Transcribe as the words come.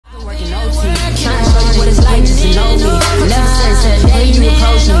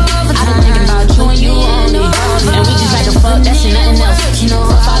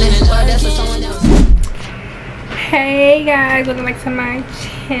Hey guys, welcome back to my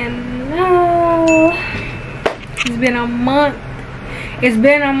channel. It's been a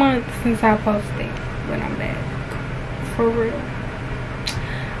month since I posted, but I'm back for real.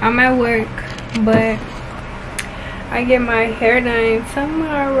 I'm at work, but I get my hair done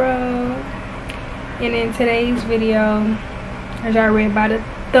tomorrow. And in today's video, as y'all read by the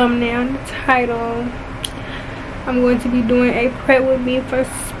thumbnail and the title, I'm going to be doing a prep with me for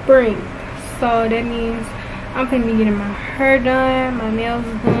spring. So that means I'm gonna be getting my hair done, my nails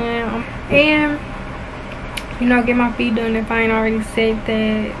done, and you know, get my feet done if I ain't already said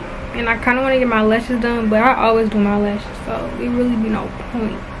that. And I kind of want to get my lashes done, but I always do my lashes, so it really be no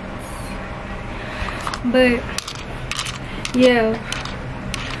point. But yeah,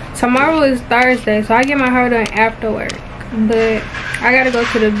 tomorrow is Thursday, so I get my hair done after work. But I gotta go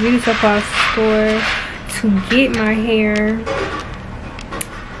to the beauty supply store to get my hair.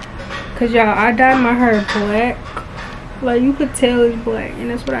 Cause y'all, I dyed my hair black. Like you could tell it's black, and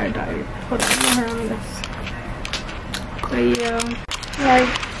that's what I dyed it. Hold on, my hair on this. But yeah, like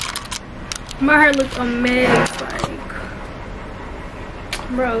my hair looks a mess. Like,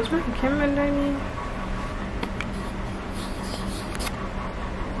 bro, is my camera dying?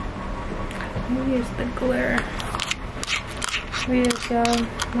 Maybe it's the glare. Yes, y'all,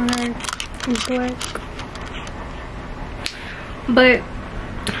 my hair is black. But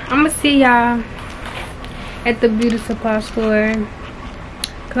I'm gonna see y'all at the beauty supply store,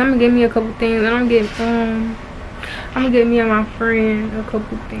 cause I'm gonna get me a couple things, and I'm gonna get me and my friend a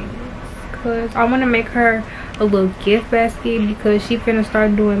couple things, cause I want to make her a little gift basket because she finna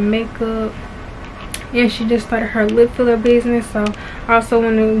start doing makeup, and she just started her lip filler business. So I also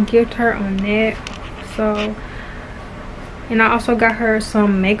want to gift her on that. So, and I also got her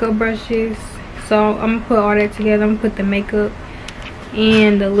some makeup brushes. So I'm gonna put all that together. I'm gonna put the makeup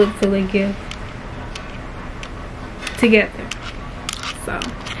and the lip filler gift together. So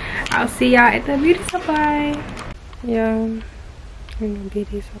I'll see y'all at the beauty supply. Yeah, in the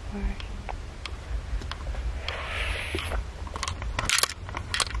beauty supply.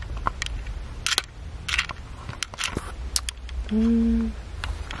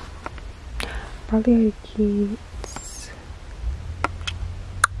 Probably her kids.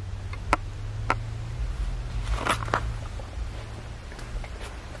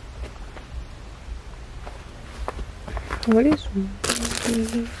 What is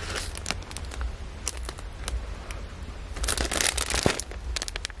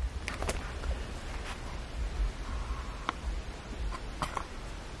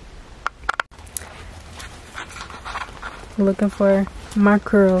looking for my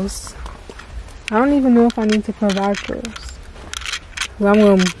curls? I don't even know if I need to provide curls. Well, I'm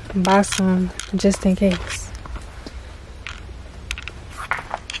gonna buy some just in case.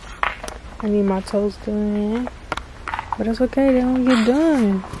 I need my toes done. But that's okay, they don't get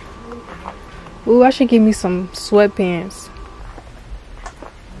done. Ooh, I should get me some sweatpants.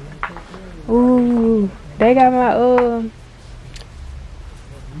 Ooh, they got my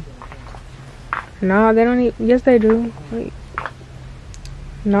no, they don't need. Yes, they do. Wait,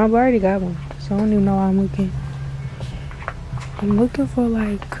 no, I've already got one, so I don't even know why I'm looking. I'm looking for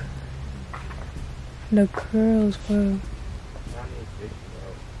like the curls for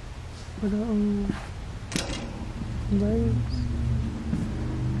the braids.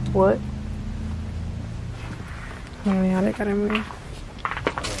 What? Oh yeah, they got it in.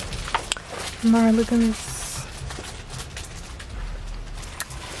 Alright, look at this.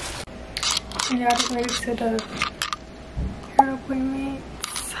 Y'all just made it to the hair appointment.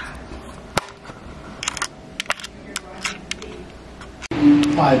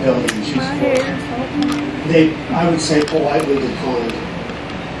 Liability. She's they, I would say, politely declined.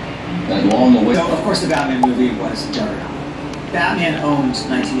 Along the way. So, of course, the Batman movie was juggernaut. Batman owned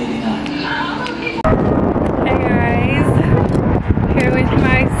 1989. Hey guys, here with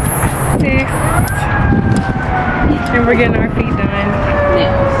my sis, and we're getting our feet done.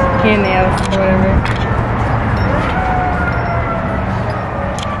 And nails, whatever.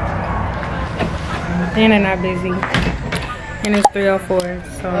 And they're not busy. And it's 3:04,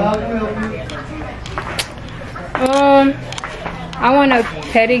 so. I want a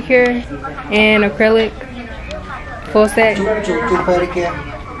pedicure and acrylic. Full set. Two pedicure.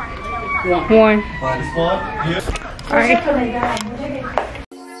 One. Alright.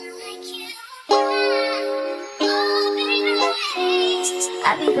 I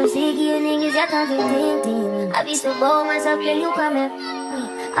be so sick of you niggas, y'all come to ding. I be so bold myself, then you come at me.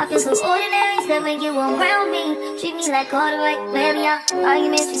 I feel so ordinary, stuff make you around me. Treat me like Cartwright, wear me out.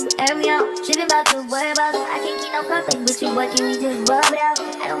 Arguments, you air me out. Tripping about to worry about. I can't keep no conflict with you, but can we just rub it out?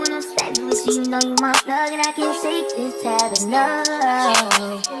 I don't want no static with So you know you my plug and I can't shake this habit, no.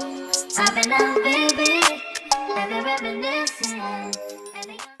 I've been out, baby. I've been reminiscing.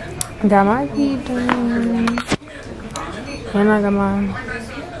 Got my feet done. And I got my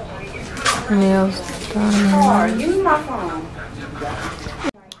nails done. Give me my phone.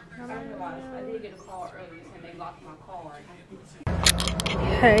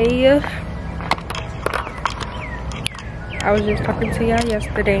 Hey, I was just talking to y'all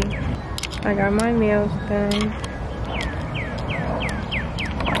yesterday. I got my nails done.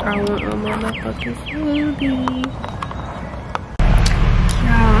 I want a motherfucking smoothie.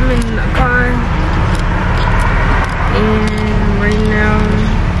 Yeah, I'm in the car, and right now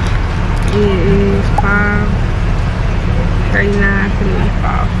it is 5:39 to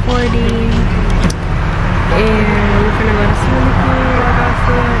 5:40. And we're gonna go to Smoothie King, like I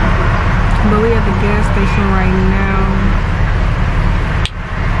said. But we at the gas station right now.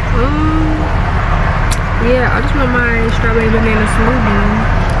 Yeah, I just want my strawberry banana smoothie.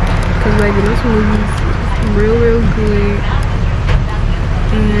 Cause baby, this smoothie's real good.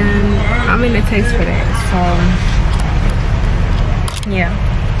 And I'm in the taste for that, so yeah.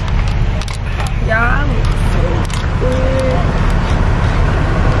 Y'all, I look so good.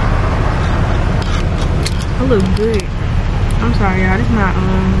 I look good. I'm sorry, y'all. This is my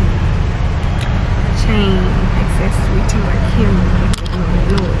chain accessory to my camera.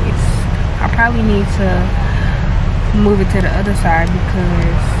 Noise. I probably need to move it to the other side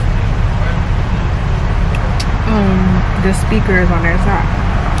because the speaker is on that side.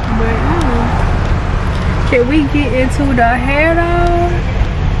 But can we get into the hair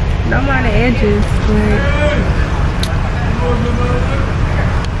though? Don't mind the edges, but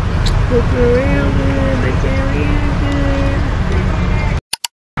looking real good, looking real good.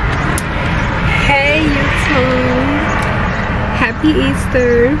 Hey YouTube, happy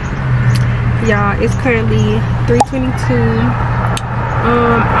Easter. Y'all, it's currently 3:22.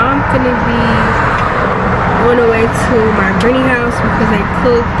 I'm gonna be on the way to my granny house because they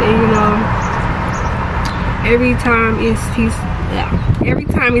cooked, and you know, every time it's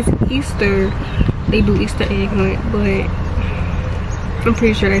Easter, they do Easter egg hunt, but I'm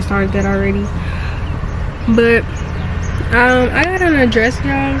pretty sure they started that already. But I got on a dress,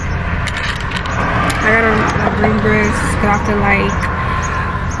 y'all. I got on a green dress because I feel like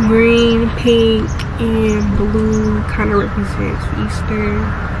green, pink, and blue kind of represents Easter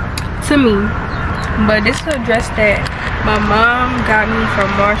to me. But this is a dress that my mom got me from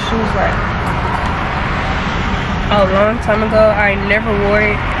Marshall's like a long time ago. I never wore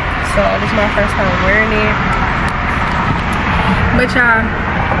it, so this is my first time wearing it. But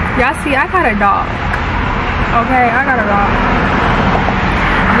y'all see, I got a dog. Okay, I got a dog.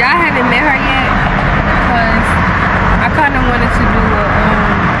 Y'all haven't met her yet because I kind of wanted to do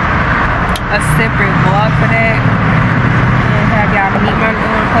a separate vlog for that and have y'all meet my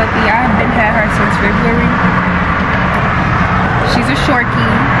little puppy. I've been had her since February. She's a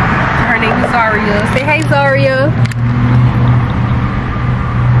Shorkie. Her name is Zaria. Say hey, Zaria.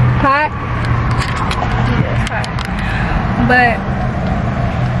 Hot? Yeah, hot. But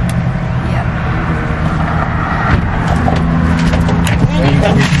yeah.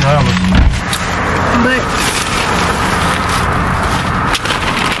 But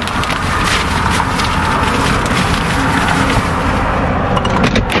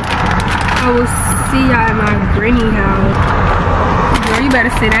I will see y'all at my granny house. Girl, you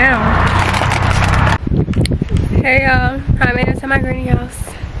better sit down. Hey y'all, I made it to my granny house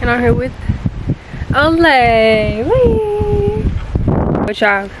and I'm here with Olay. But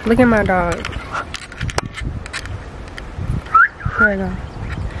y'all, look at my dog. Here we go.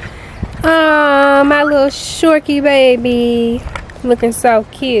 Oh, my little Shorkie baby. Looking so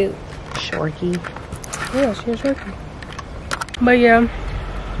cute. Shorkie. Yeah, she's a Shorkie. But yeah,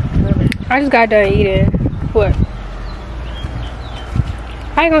 I just got done eating. What?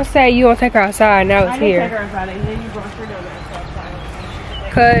 I ain't gonna say you gonna take her outside now it's here. I didn't take her outside and then you brought her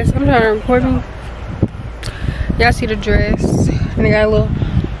outside. Cause I'm trying to record me. Y'all see the dress and they got a little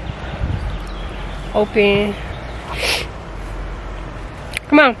open.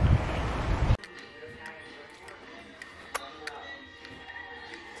 Come on.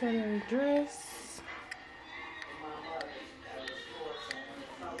 So the dress.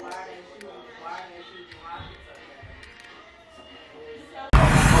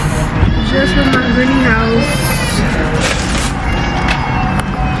 Just from my granny house.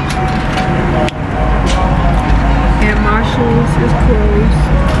 And Marshall's is closed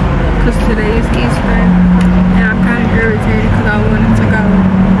because today is Easter. And I'm kind of irritated because I wanted to go.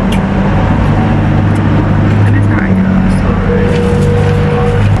 And it's hot, y'all. So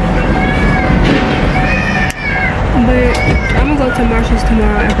to Marshall's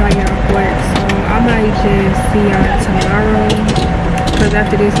tomorrow after I get off work, so I might just see y'all tomorrow. Cause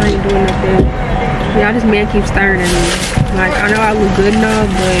after this, I ain't doing nothing. Y'all, this man keeps staring at me. Like, I know I look good enough,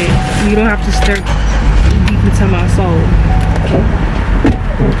 but you don't have to stare deep into my soul.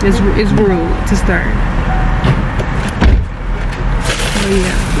 It's rude to stare.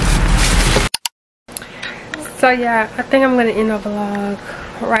 So yeah, I think I'm gonna end the vlog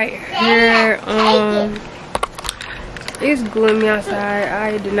right here. It's gloomy outside.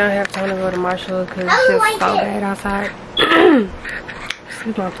 I did not have time to go to Marshall because it's just so bad outside.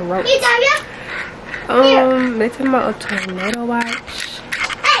 Sleep off the rope. They talking about a tornado watch.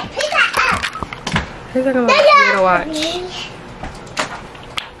 They're talking about a tornado watch.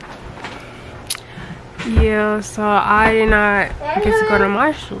 Yeah, so I did not get to go to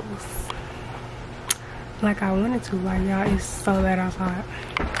Marshall's like I wanted to. Like, y'all, it's so bad outside.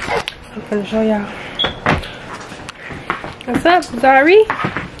 I'm gonna show y'all. What's up, Zari?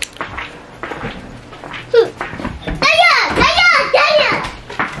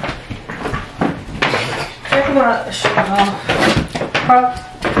 Check my shirt off.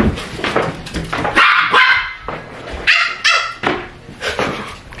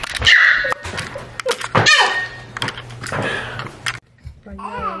 Like,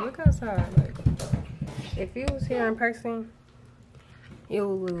 yeah, look outside. Like, if you was here in person, it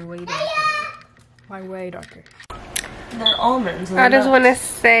would look way darker. Like, way darker. They're almonds. I just want to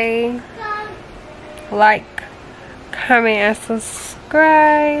say, like, comment, and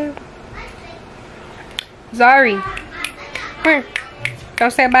subscribe. Zari, come here. Go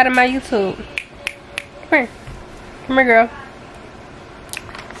say bye to my YouTube. Come here. Come here, girl.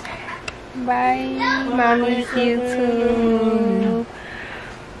 Bye, mommy's YouTube.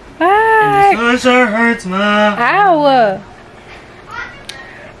 Bye. Sunshine hurts my Ow.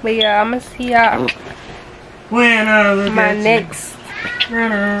 But yeah, I'm gonna see y'all when I look my at next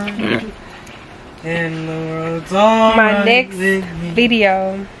and the world's all my next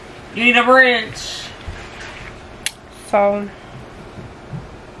video. You need a bridge. So